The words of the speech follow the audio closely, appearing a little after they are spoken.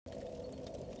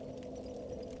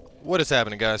What is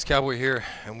happening, guys? Cowboy here,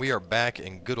 and we are back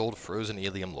in good old frozen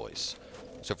Eleum Loyce.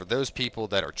 So for those people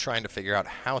that are trying to figure out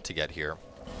how to get here,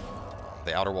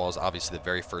 the outer wall is obviously the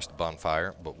very first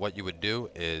bonfire, but what you would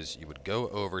do is you would go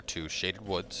over to Shaded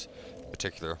Woods, in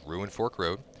particular Ruined Fork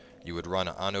Road. You would run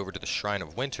on over to the Shrine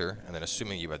of Winter, and then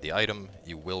assuming you have the item,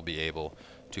 you will be able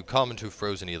to come into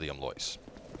frozen Eleum Loyce.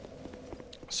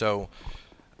 So,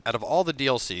 out of all the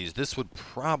DLCs, this would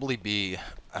probably be,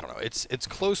 I don't know, it's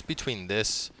close between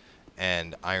this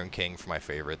and Iron King for my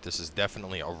favorite. This is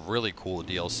definitely a really cool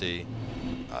DLC.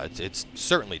 It's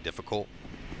certainly difficult,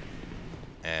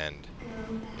 and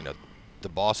you know the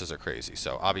bosses are crazy.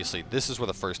 So obviously this is where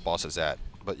the first boss is at.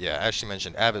 But yeah, as she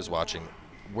mentioned, Av is watching.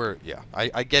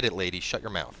 I get it, lady. Shut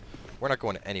your mouth. We're not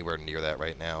going anywhere near that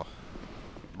right now.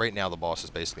 Right now the boss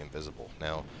is basically invisible.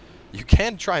 Now you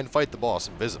can try and fight the boss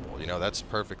invisible. You know, that's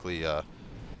perfectly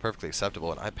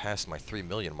acceptable. And I passed my 3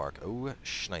 million mark. Oh,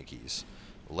 shnikes.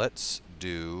 Let's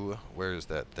do... Where's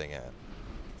that thing at?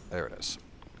 There it is.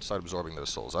 Start absorbing those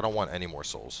souls. I don't want any more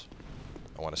souls.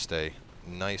 I want to stay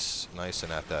nice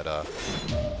and at that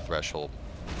threshold.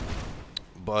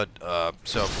 But,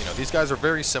 so, you know, these guys are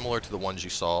very similar to the ones you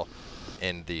saw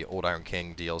in the old Iron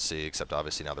King DLC, except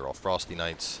obviously now they're all Frosty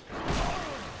Knights.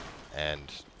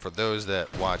 And for those that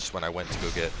watched when I went to go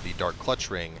get the Dark Clutch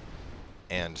Ring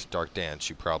and Dark Dance,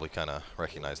 you probably kind of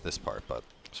recognize this part. But,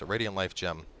 so Radiant Life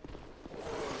Gem.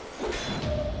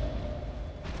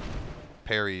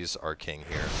 Parries are king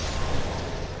here.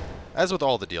 As with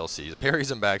all the DLCs, parries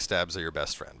and backstabs are your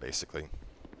best friend, basically.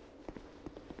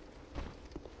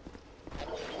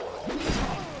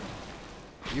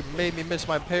 You made me miss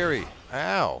my parry.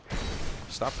 Ow.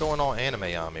 Stop going all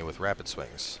anime on me with rapid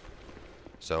swings.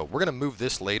 So we're going to move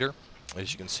this later.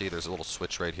 As you can see, there's a little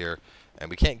switch right here.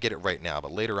 And we can't get it right now,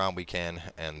 but later on we can.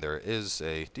 And there is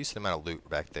a decent amount of loot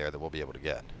back there that we'll be able to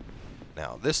get.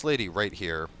 Now, this lady right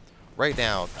here, right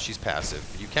now, she's passive.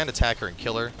 You can attack her and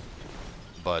kill her,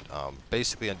 but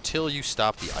basically until you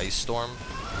stop the ice storm,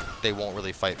 they won't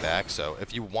really fight back. So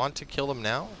if you want to kill them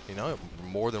now, you know, you're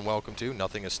more than welcome to.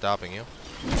 Nothing is stopping you.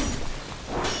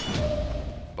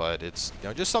 But it's, you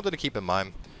know, just something to keep in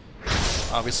mind.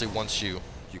 Obviously, once you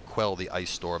quell the ice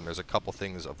storm, there's a couple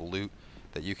things of loot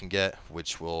that you can get,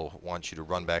 which will want you to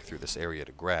run back through this area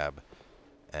to grab.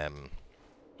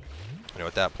 You know,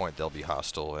 at that point, they'll be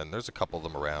hostile, and there's a couple of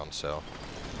them around, so...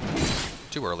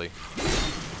 Too early.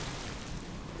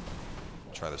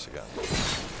 Try this again.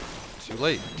 Too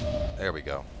late. There we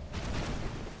go.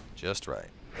 Just right.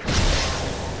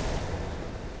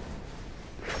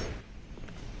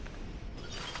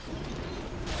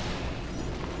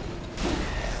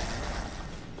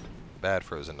 Bad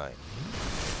Frozen Knight.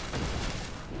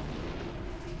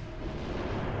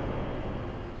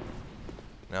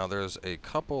 Now there's a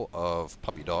couple of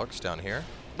puppy dogs down here.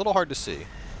 A little hard to see,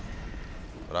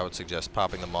 but I would suggest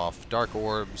popping them off. Dark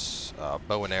orbs,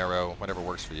 bow and arrow, whatever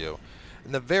works for you.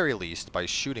 In the very least, by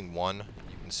shooting one,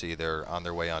 you can see they're on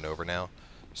their way on over now.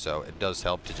 So it does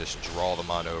help to just draw them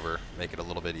on over, make it a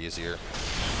little bit easier.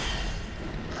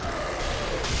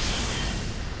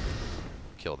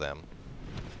 Kill them.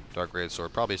 Dark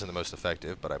Greatsword probably isn't the most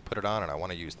effective, but I put it on and I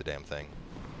want to use the damn thing.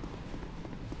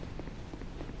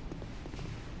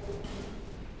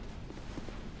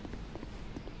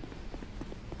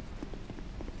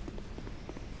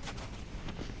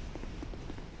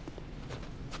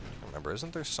 Remember,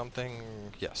 isn't there something?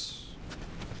 Yes.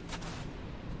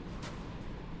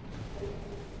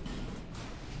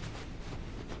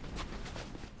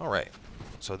 Alright,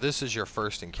 so this is your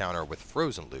first encounter with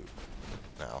frozen loot.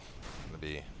 Now, going to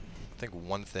be, I think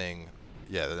one thing,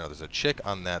 yeah, no, there's a chick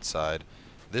on that side.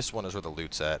 This one is where the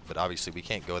loot's at, but obviously we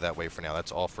can't go that way for now.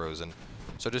 That's all frozen.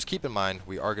 So just keep in mind,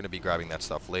 we are going to be grabbing that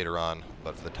stuff later on,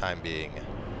 but for the time being,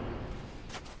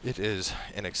 it is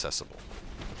inaccessible.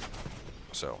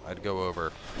 So I'd go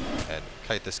over and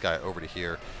kite this guy over to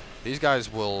here. These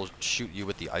guys will shoot you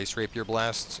with the ice rapier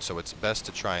blasts, so it's best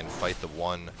to try and fight the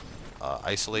one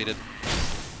isolated.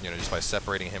 You know, just by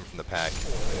separating him from the pack,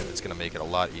 it's going to make it a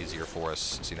lot easier for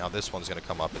us. See, now this one's going to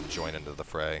come up and join into the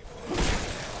fray.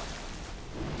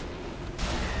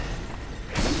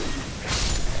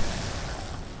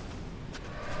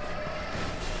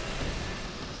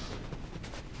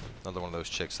 Another one of those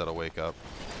chicks that'll wake up.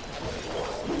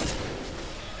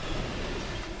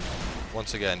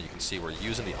 Once again, you can see we're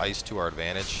using the ice to our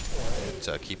advantage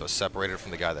to keep us separated from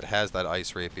the guy that has that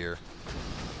ice rapier,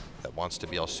 that wants to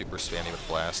be all super spammy with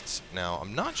blasts. Now,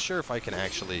 I'm not sure if I can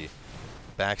actually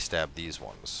backstab these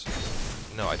ones.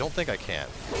 No, I don't think I can.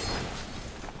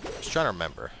 I was trying to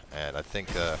remember, and I think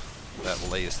that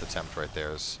latest attempt right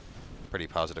there is pretty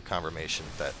positive confirmation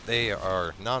that they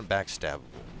are non-backstabbable.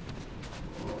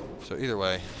 So either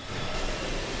way,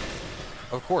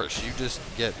 of course, you just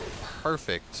get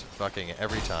perfect fucking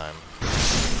every time.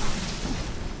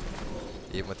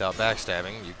 Even without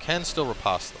backstabbing, you can still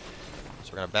riposte them.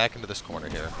 So we're going to back into this corner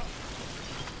here.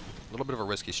 A little bit of a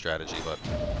risky strategy, but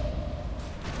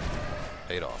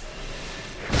paid off.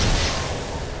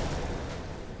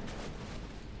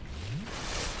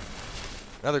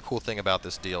 Another cool thing about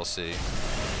this DLC,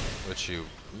 which you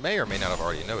may or may not have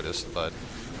already noticed, but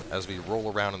as we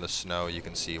roll around in the snow, you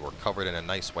can see we're covered in a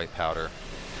nice white powder.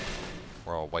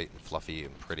 We're all white and fluffy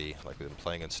and pretty, like we've been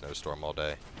playing in Snowstorm all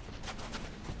day.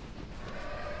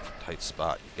 Tight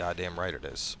spot, you goddamn right it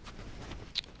is.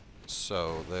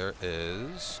 So there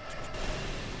is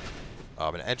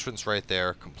an entrance right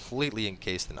there, completely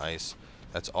encased in ice.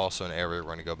 That's also an area we're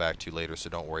going to go back to later, so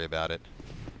don't worry about it.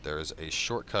 There's a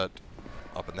shortcut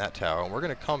up in that tower, and we're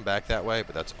going to come back that way,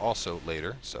 but that's also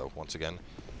later, so once again,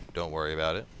 don't worry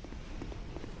about it.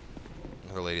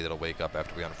 Another lady that'll wake up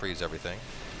after we unfreeze everything.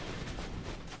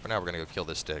 For now, we're going to go kill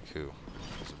this dick, who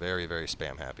is very, very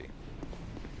spam happy.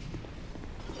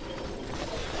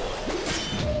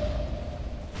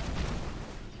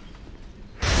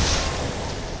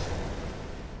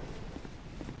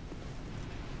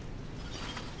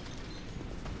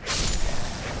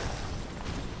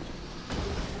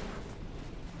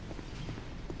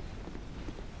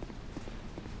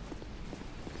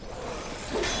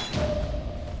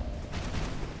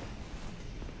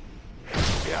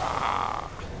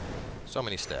 So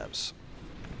many stabs.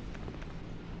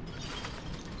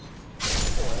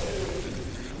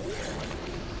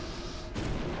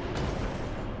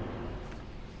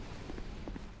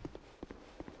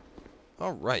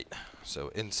 Alright, so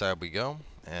inside we go,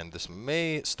 and this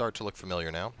may start to look familiar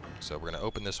now, so we're going to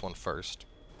open this one first.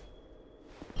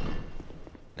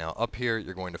 Now up here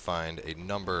you're going to find a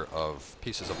number of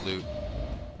pieces of loot.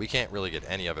 We can't really get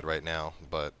any of it right now,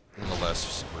 but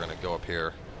nonetheless we're going to go up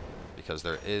here because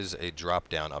there is a drop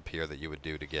down up here that you would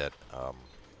do to get, I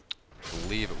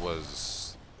believe it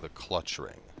was the clutch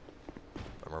ring,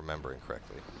 if I'm remembering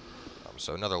correctly.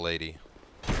 So another lady.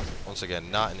 Once again,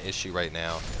 not an issue right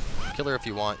now. Kill her if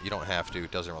you want, you don't have to,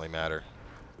 it doesn't really matter.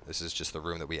 This is just the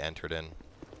room that we entered in.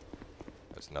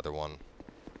 There's another one.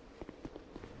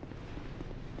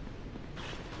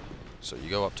 So you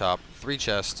go up top, 3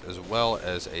 chests, as well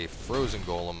as a frozen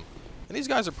golem. And these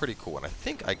guys are pretty cool, and I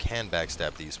think I can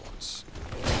backstab these ones.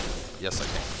 Yes, I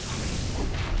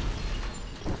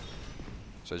can.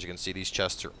 So as you can see, these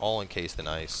chests are all encased in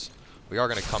ice. We are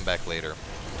going to come back later.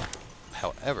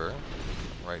 However,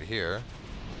 right here,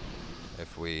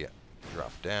 if we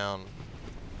drop down,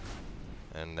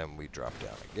 and then we drop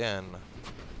down again,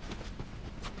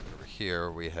 over here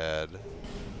we had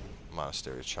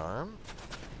Monastery Charm.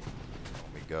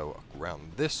 When we go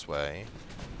around this way,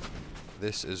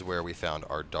 this is where we found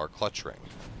our Dark Clutch Ring.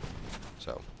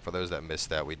 So, for those that missed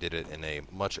that, we did it in a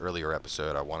much earlier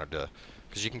episode. I wanted to,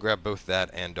 because you can grab both that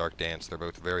and Dark Dance. They're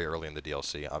both very early in the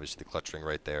DLC. Obviously, the Clutch Ring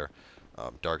right there.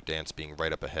 Dark Dance being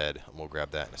right up ahead, and we'll grab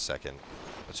that in a second.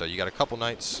 But so you got a couple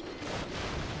knights.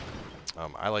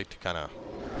 I like to kind of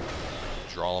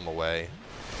draw them away,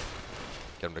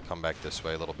 get them to come back this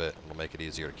way a little bit, and we'll make it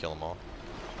easier to kill them all.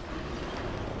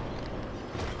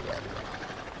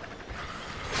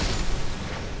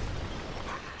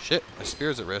 Shit, my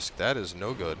spear's at risk. That is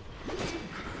no good.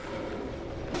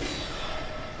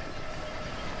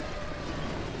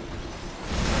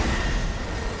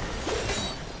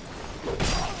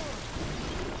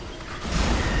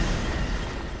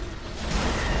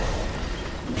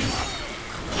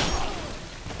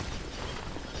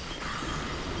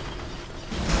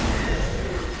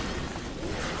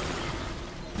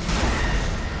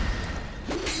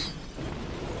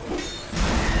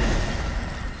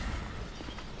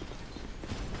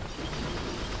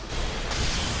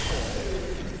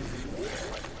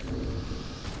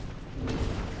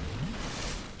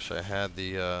 I had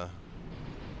the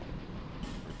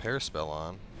repair spell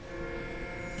on.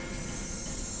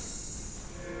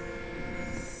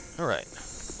 Alright.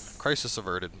 Crisis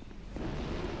averted.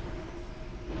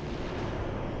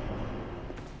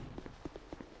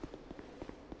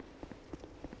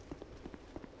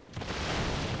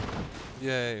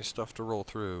 Yay, stuff to roll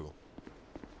through.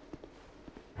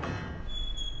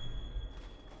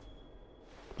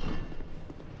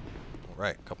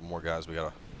 Alright, a couple more guys we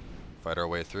gotta fight our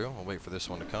way through. We'll wait for this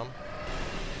one to come.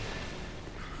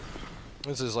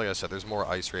 This is, like I said, there's more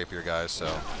ice rapier guys, so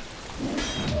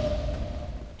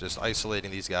just isolating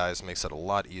these guys makes it a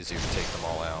lot easier to take them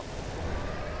all out.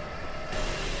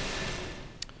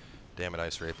 Damn it,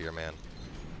 ice rapier, man.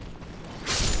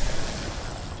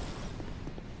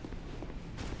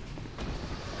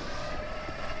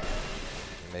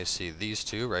 I see these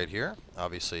two right here.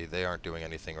 Obviously, they aren't doing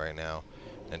anything right now.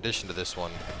 In addition to this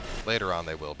one, later on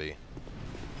they will be.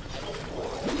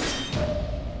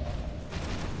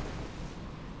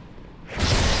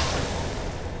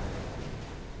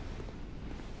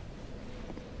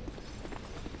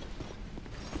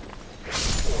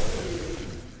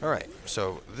 Alright,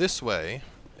 so this way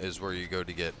is where you go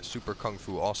to get Super Kung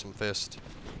Fu Awesome Fist.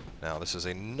 Now, this is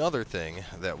another thing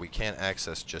that we can't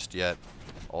access just yet.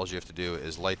 All you have to do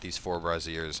is light these 4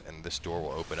 braziers and this door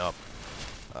will open up.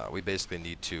 We basically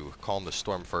need to calm the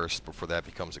storm first before that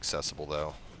becomes accessible,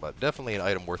 though. But definitely an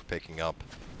item worth picking up.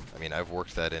 I mean, I've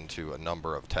worked that into a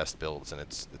number of test builds, and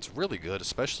it's really good,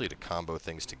 especially to combo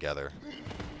things together.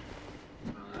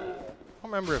 I don't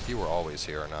remember if you were always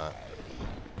here or not.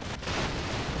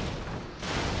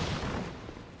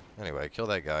 Anyway, kill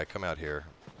that guy. Come out here.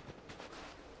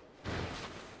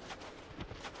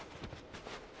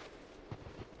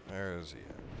 Where is he at?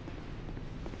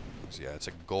 Yeah, it's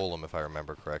a golem if I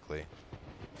remember correctly.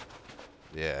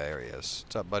 Yeah, there he is.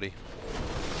 What's up, buddy?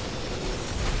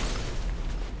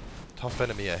 Tough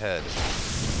enemy ahead.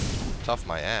 Tough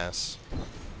my ass.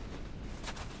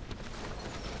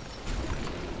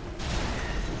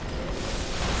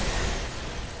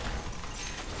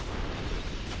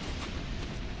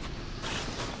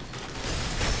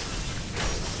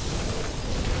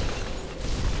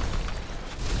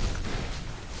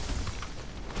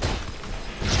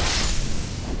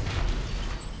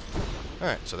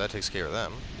 Alright, so that takes care of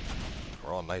them.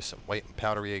 We're all nice and white and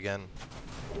powdery again.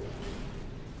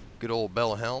 Good old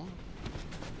bell helm.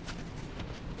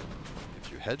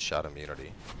 Gives you headshot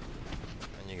immunity.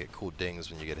 And you get cool dings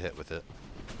when you get hit with it.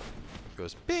 It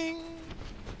goes bing!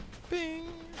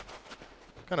 Bing!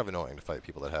 Kind of annoying to fight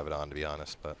people that have it on, to be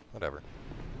honest, but whatever.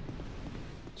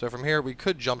 So from here, we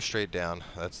could jump straight down.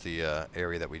 That's the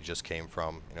area that we just came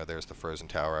from. You know, there's the frozen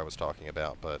tower I was talking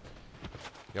about, but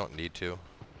you don't need to.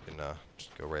 You can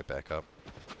just go right back up.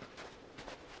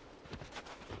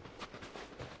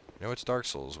 You know, it's Dark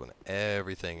Souls when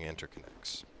everything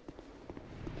interconnects.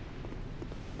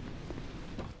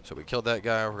 So we killed that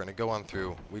guy. We're going to go on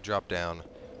through. We drop down.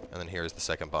 And then here's the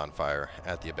second bonfire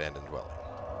at the abandoned dwelling.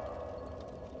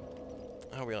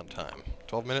 How are we on time?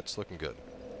 12 minutes? Looking good.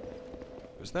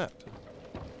 Who's that?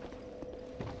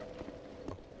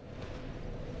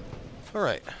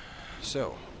 Alright.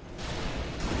 So.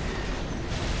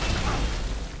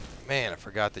 Man, I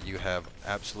forgot that you have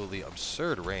absolutely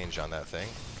absurd range on that thing.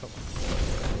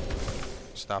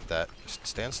 Stop that. Just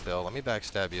stand still. Let me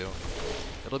backstab you.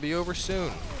 It'll be over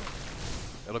soon.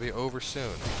 It'll be over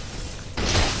soon.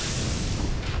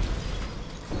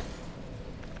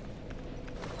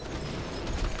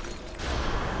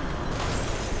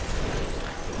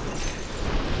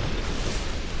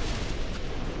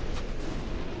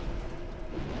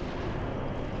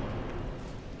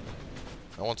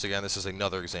 Now, once again, this is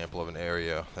another example of an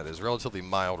area that is relatively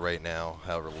mild right now.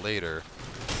 However, later,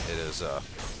 it is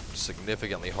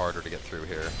significantly harder to get through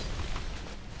here.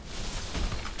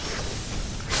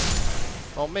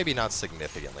 Well, maybe not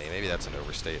significantly. Maybe that's an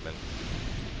overstatement.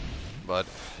 But,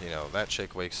 you know, that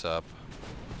chick wakes up.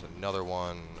 There's another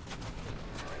one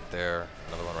right there.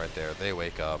 Another one right there. They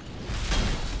wake up.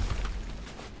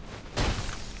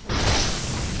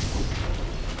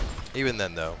 Even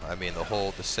then, though, I mean,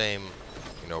 the same,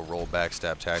 you know, roll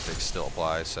backstab tactics still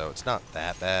apply, so it's not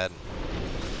that bad.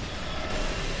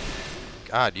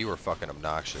 God, you were fucking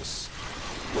obnoxious.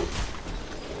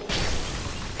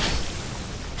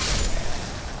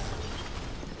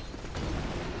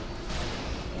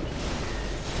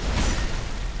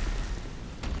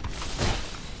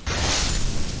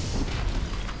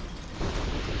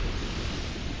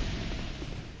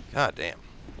 God damn.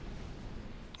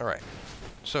 Alright.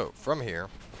 So, from here,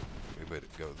 we would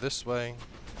go this way.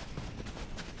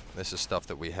 This is stuff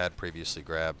that we had previously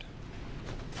grabbed.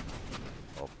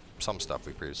 Well, some stuff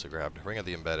we previously grabbed. Ring of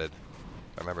the Embedded.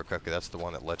 If I remember correctly, that's the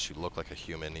one that lets you look like a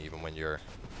human even when you're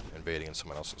invading in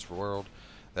someone else's world.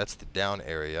 That's the down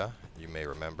area, you may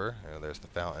remember. There's the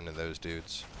fountain and those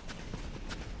dudes.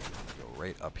 Go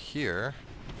right up here.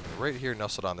 Right here,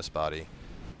 nestled on this body,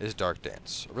 is Dark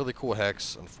Dance. A really cool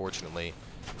hex, unfortunately,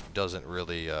 doesn't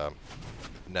really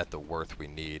net the worth we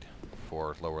need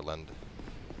for lower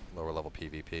level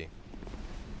PvP.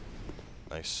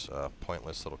 Nice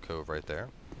pointless little cove right there.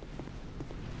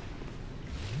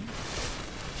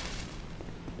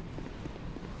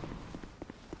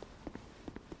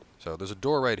 So there's a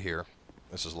door right here.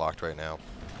 This is locked right now.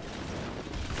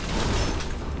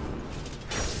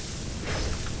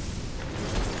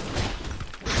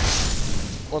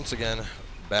 Once again,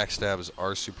 backstabs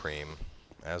are supreme,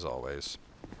 as always.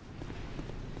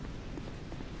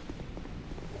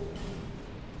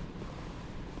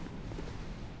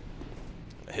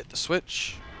 Hit the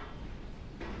switch.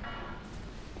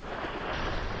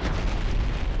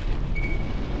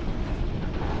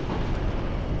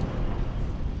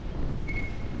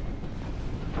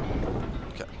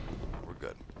 Okay, we're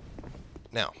good.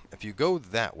 Now, if you go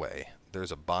that way,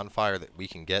 there's a bonfire that we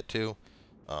can get to,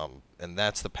 and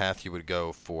that's the path you would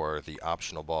go for the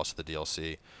optional boss of the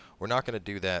DLC. We're not going to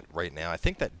do that right now. I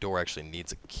think that door actually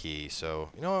needs a key, so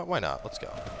you know what? Why not? Let's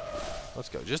go. Let's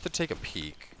go, just to take a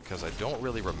peek, because I don't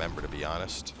really remember, to be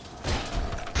honest.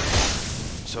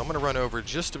 So I'm going to run over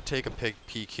just to take a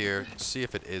peek here, see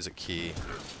if it is a key,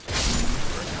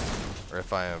 or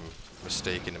if I am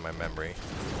mistaken in my memory.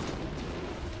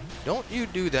 Don't you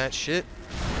do that shit.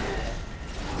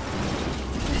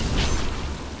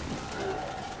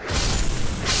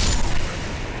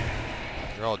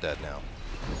 You're all dead now.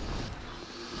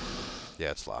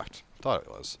 Yeah, it's locked. Thought it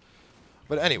was.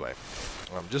 But anyway,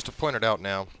 just to point it out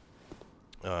now,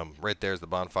 right there's the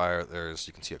bonfire.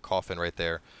 You can see a coffin right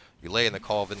there. You lay in the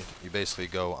coffin. You basically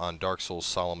go on Dark Souls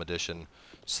Solemn Edition,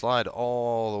 slide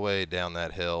all the way down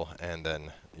that hill, and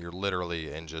then you're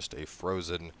literally in just a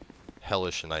frozen,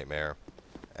 hellish nightmare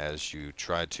as you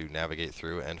try to navigate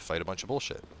through and fight a bunch of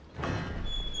bullshit.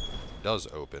 It does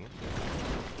open.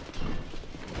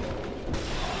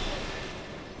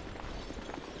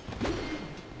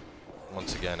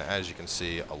 Once again, as you can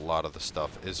see, a lot of the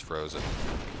stuff is frozen.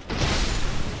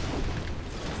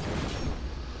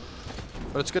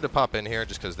 But it's good to pop in here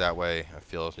just because that way I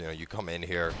feel, you know, you come in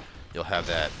here, you'll have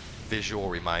that visual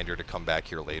reminder to come back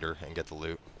here later and get the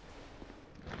loot.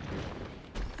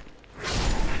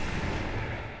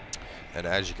 And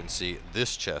as you can see,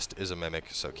 this chest is a mimic,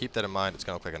 so keep that in mind. It's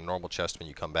going to look like a normal chest when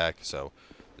you come back, so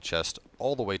the chest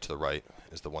all the way to the right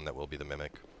is the one that will be the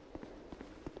mimic.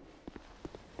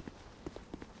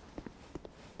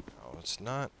 Oh, it's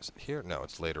not... Is it here? No,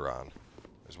 it's later on.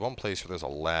 There's one place where there's a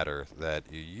ladder that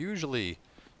you're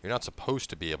not supposed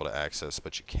to be able to access,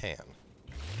 but you can.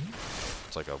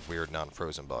 It's like a weird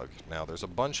non-frozen bug. Now, there's a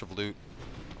bunch of loot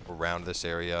around this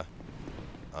area.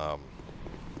 Yeah,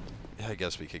 I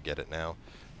guess we could get it now.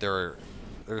 There's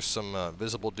some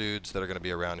visible dudes that are going to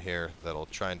be around here that'll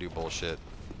try and do bullshit.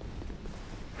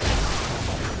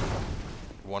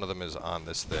 One of them is on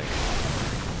this thing.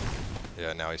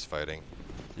 Yeah, now he's fighting.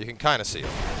 You can kind of see him.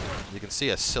 You can see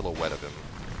a silhouette of him.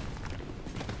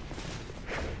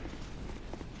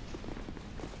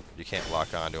 You can't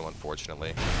lock onto him,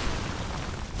 unfortunately.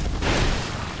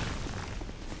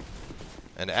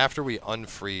 And after we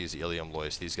unfreeze Eleum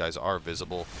Loyce, these guys are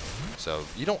visible, so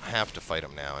you don't have to fight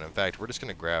them now. And in fact, we're just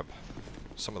going to grab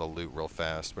some of the loot real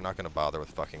fast. We're not going to bother with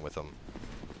fucking with them.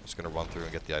 Just going to run through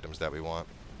and get the items that we want.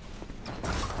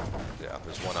 Yeah,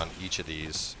 there's one on each of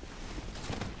these.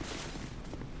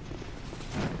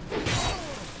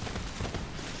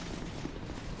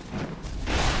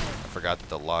 I forgot that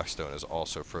the lockstone is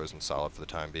also frozen solid for the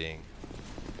time being.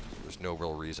 There's no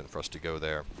real reason for us to go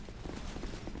there.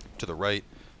 To the right,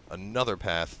 another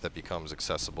path that becomes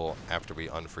accessible after we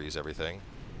unfreeze everything.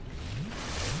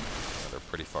 They're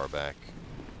pretty far back.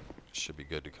 Should be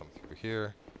good to come through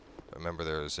here. Remember,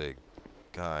 there's a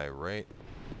guy right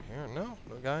here. No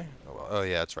guy. Oh, well. Oh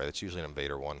yeah, that's right. It's usually an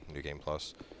Invader one, New Game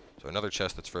Plus. So another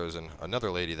chest that's frozen. Another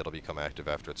lady that'll become active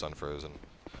after it's unfrozen.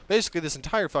 Basically, this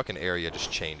entire fucking area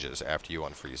just changes after you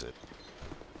unfreeze it.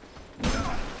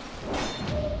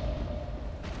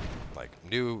 Like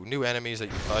new enemies that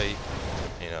you fight,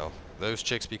 you know, those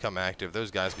chicks become active,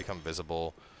 those guys become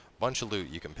visible, bunch of loot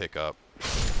you can pick up.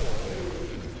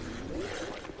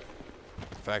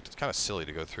 In fact, it's kind of silly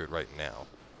to go through it right now.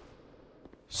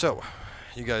 So,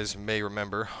 you guys may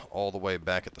remember all the way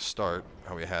back at the start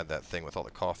how we had that thing with all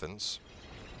the coffins.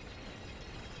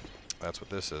 That's what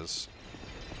this is.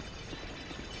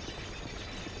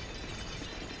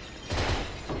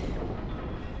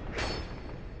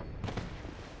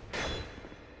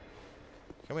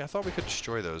 I thought we could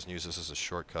destroy those and use this as a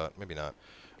shortcut. Maybe not.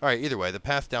 Alright, either way, the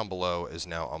path down below is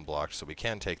now unblocked, so we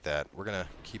can take that. We're going to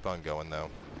keep on going, though.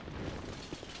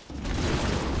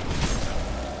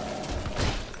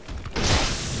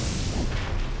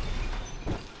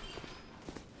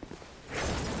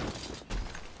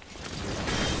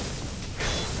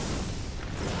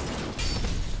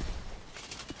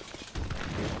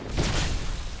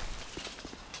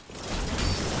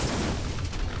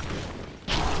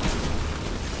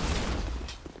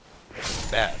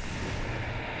 Bad.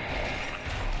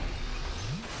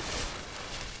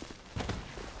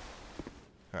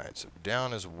 Alright, so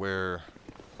down is where... I'm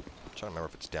trying to remember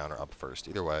if it's down or up first.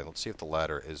 Either way, let's see if the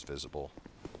ladder is visible.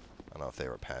 I don't know if they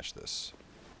ever patched this.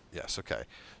 Yes, okay.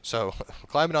 So,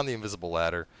 climbing on the invisible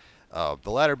ladder.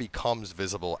 The ladder becomes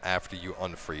visible after you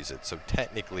unfreeze it, so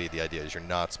technically the idea is you're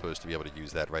not supposed to be able to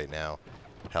use that right now.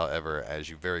 However, as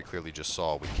you very clearly just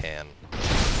saw, we can.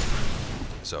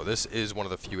 So this is one of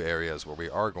the few areas where we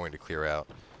are going to clear out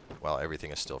while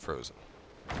everything is still frozen.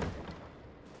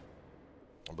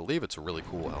 I believe it's a really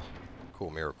cool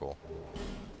miracle.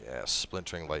 Yeah,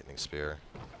 splintering lightning spear.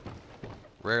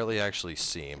 Rarely actually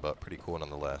seen, but pretty cool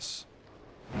nonetheless.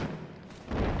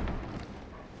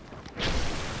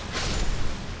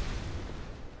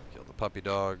 Kill the puppy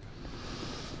dog.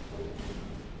 Soul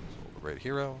the Great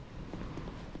Hero.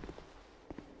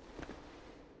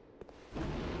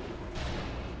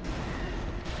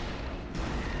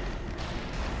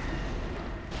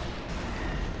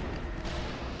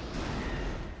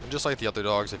 And just like the other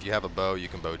dogs, if you have a bow, you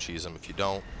can bow cheese them. If you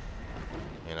don't,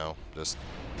 you know, just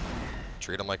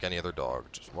treat them like any other dog.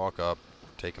 Just walk up,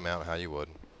 take them out how you would.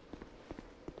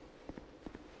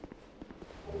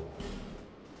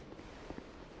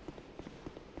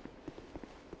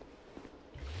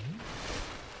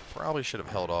 Probably should have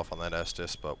held off on that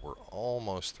Estus, but we're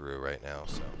almost through right now,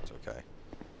 so it's okay.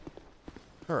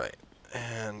 Alright,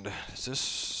 and is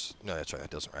this... No, that's right, that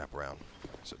doesn't wrap around.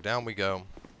 So down we go.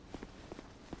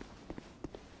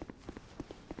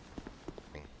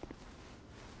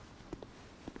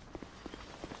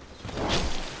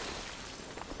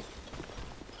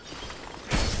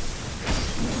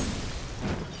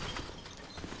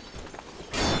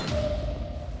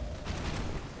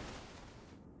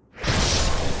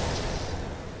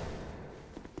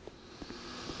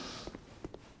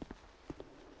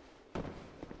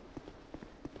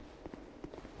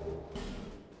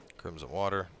 Crimson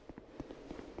water.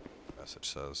 Message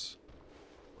says,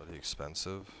 bloody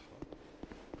expensive.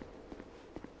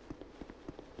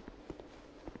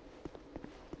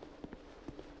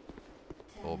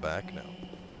 Pull back? No.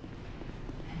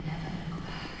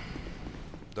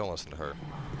 Don't listen to her.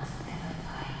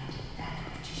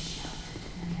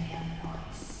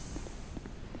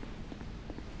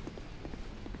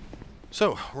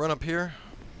 So, run up here.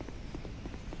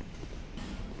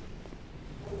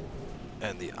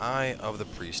 And the Eye of the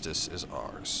Priestess is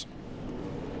ours.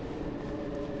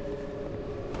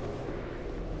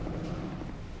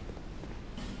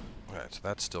 Alright, so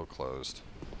that's still closed.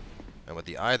 And with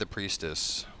the Eye of the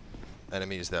Priestess,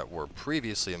 enemies that were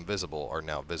previously invisible are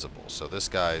now visible. So this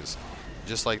guy's,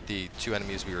 just like the two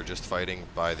enemies we were just fighting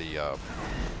by the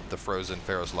frozen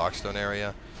Pharaoh's Lockstone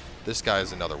area, this guy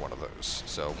is another one of those.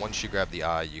 So once you grab the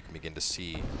eye, you can begin to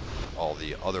see all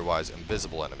the otherwise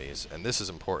invisible enemies. And this is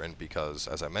important because,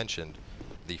 as I mentioned,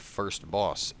 the first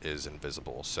boss is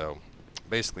invisible. So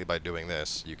basically by doing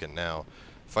this, you can now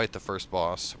fight the first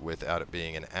boss without it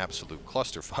being an absolute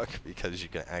clusterfuck because you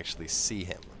can actually see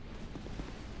him.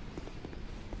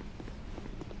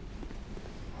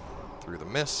 Through the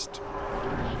mist.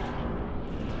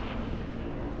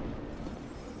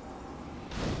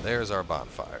 There's our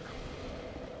bonfire.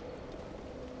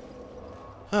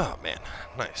 Oh, man.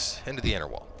 Nice. Into the inner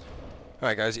wall.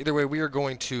 Alright, guys. Either way, we are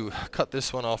going to cut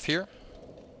this one off here.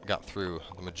 Got through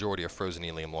the majority of frozen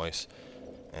Eleum Loyce.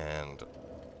 And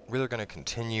we're going to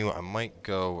continue. I might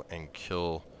go and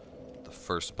kill the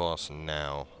first boss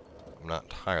now. I'm not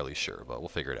entirely sure, but we'll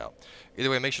figure it out. Either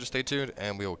way, make sure to stay tuned,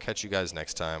 and we will catch you guys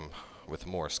next time with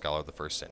more Scholar of the First Sin.